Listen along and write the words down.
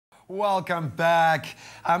Welcome back.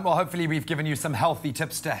 Well, hopefully we've given you some healthy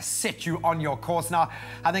tips to set you on your course. Now,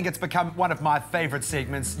 I think it's become one of my favorite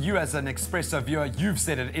segments. You as an Expresso viewer, you've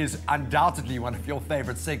said it is undoubtedly one of your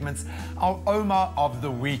favorite segments, our Ouma of the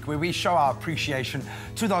Week, where we show our appreciation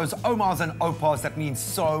to those Oumas and Opas that mean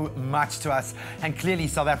so much to us. And clearly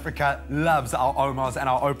South Africa loves our Oumas and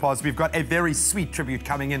our Opas. We've got a very sweet tribute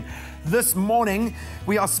coming in. This morning,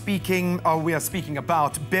 we are speaking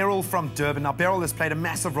about Beryl from Durban. Now, Beryl has played a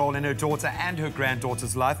massive role in her daughter and her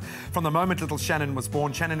granddaughter's life. From the moment little Shannon was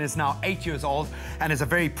born, Shannon is now 8 years old and is a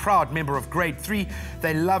very proud member of grade 3.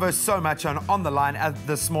 They love her so much, and on the line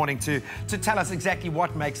this morning to tell us exactly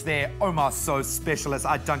what makes their Ouma so special as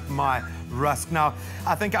I dunk my rusk. Now,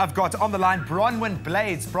 I think I've got on the line Bronwyn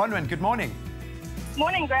Blades. Bronwyn, good morning.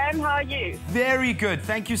 Morning, Graham. How are you? Very good.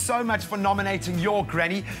 Thank you so much for nominating your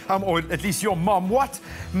granny, or at least your mom. What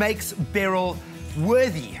makes Beryl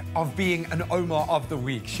worthy of being an Ouma of the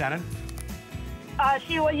Week, Shannon? Well,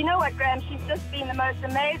 you know what, Graham? She's just been the most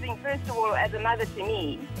amazing, first of all, as a mother to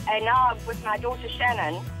me. And now with my daughter,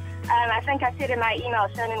 Shannon, I think I said in my email,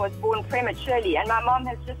 Shannon was born prematurely. And my mom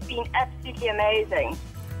has just been absolutely amazing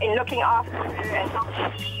in looking after her and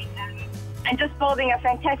helping me. And just building a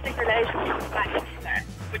fantastic relationship with my sister,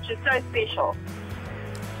 which is so special.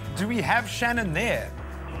 Do we have Shannon there?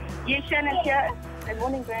 Yes, Shannon's here. Good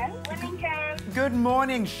morning, Graham. Good morning, Graham. Good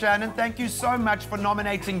morning, Shannon. Thank you so much for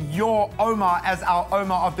nominating your Ouma as our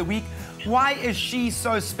Ouma of the Week. Why is she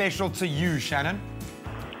so special to you, Shannon?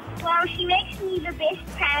 Well, she makes me the best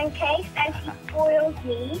pancakes and she spoils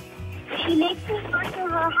me. She lets me go to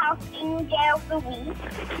her house any day of the week.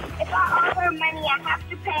 If I owe her money, I have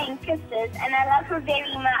to pay in kisses, and I love her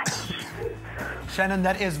very much. Shannon,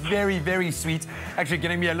 that is very, very sweet. Actually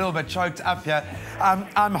getting me a little bit choked up here.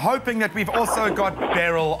 I'm hoping that we've also got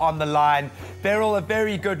Beryl on the line. Beryl, a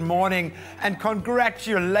very good morning, and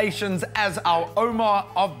congratulations as our Ouma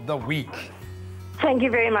of the Week. Thank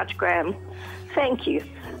you very much, Graham. Thank you.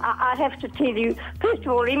 I have to tell you, first of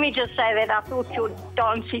all, let me just say that I thought your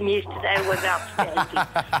dancing yesterday was outstanding.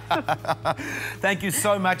 Thank you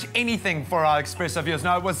so much. Anything for our Expresso viewers.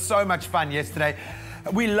 No, it was so much fun yesterday.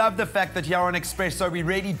 We love the fact that here on Expresso, we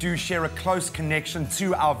really do share a close connection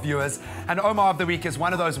to our viewers. And Ouma of the Week is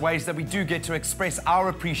one of those ways that we do get to express our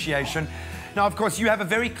appreciation. Now, of course, you have a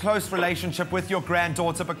very close relationship with your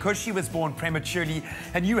granddaughter because she was born prematurely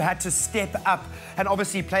and you had to step up and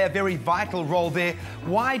obviously play a very vital role there.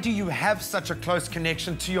 Why do you have such a close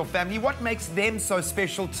connection to your family? What makes them so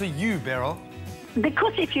special to you, Beryl?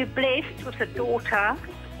 Because if you're blessed with a daughter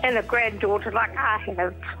and a granddaughter like I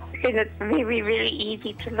have, then it's very, very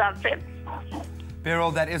easy to love them.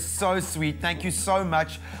 Beryl, that is so sweet. Thank you so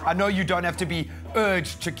much. I know you don't have to be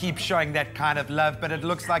urged to keep showing that kind of love, but it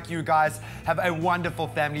looks like you guys have a wonderful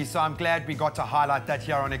family, so I'm glad we got to highlight that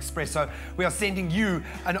here on Expresso. We are sending you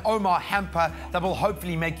an Ouma hamper that will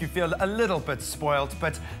hopefully make you feel a little bit spoiled,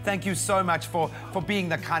 but thank you so much for being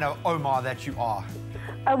the kind of Ouma that you are.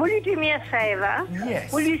 Will you do me a favour?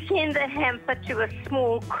 Yes. Will you send the hamper to a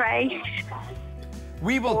small creche?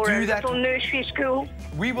 We will do that. Or a little nursery school?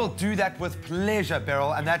 We will do that with pleasure,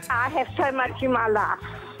 Beryl, and that... I have so much in my life.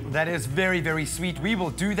 That is very, very sweet. We will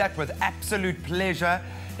do that with absolute pleasure.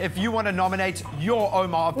 If you want to nominate your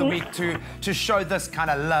Ouma of the Week to show this kind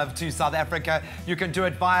of love to South Africa, you can do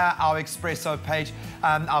it via our Expresso page,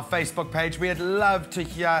 our Facebook page. We'd love to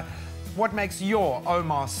hear what makes your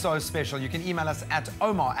Ouma so special. You can email us at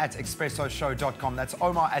ouma@expressoshow.com. That's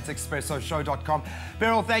ouma@expressoshow.com.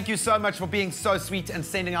 Beryl, thank you so much for being so sweet and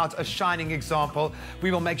sending out a shining example.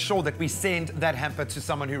 We will make sure that we send that hamper to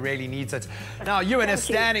someone who really needs it. Now, you are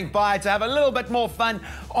standing by to have a little bit more fun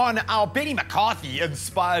on our Benny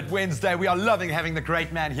McCarthy-inspired Wednesday. We are loving having the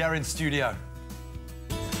great man here in studio.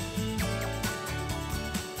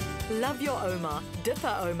 Love your Ouma, Dipper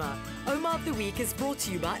Ouma. Ouma of the Week is brought to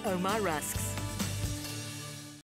you by Ouma Rusks.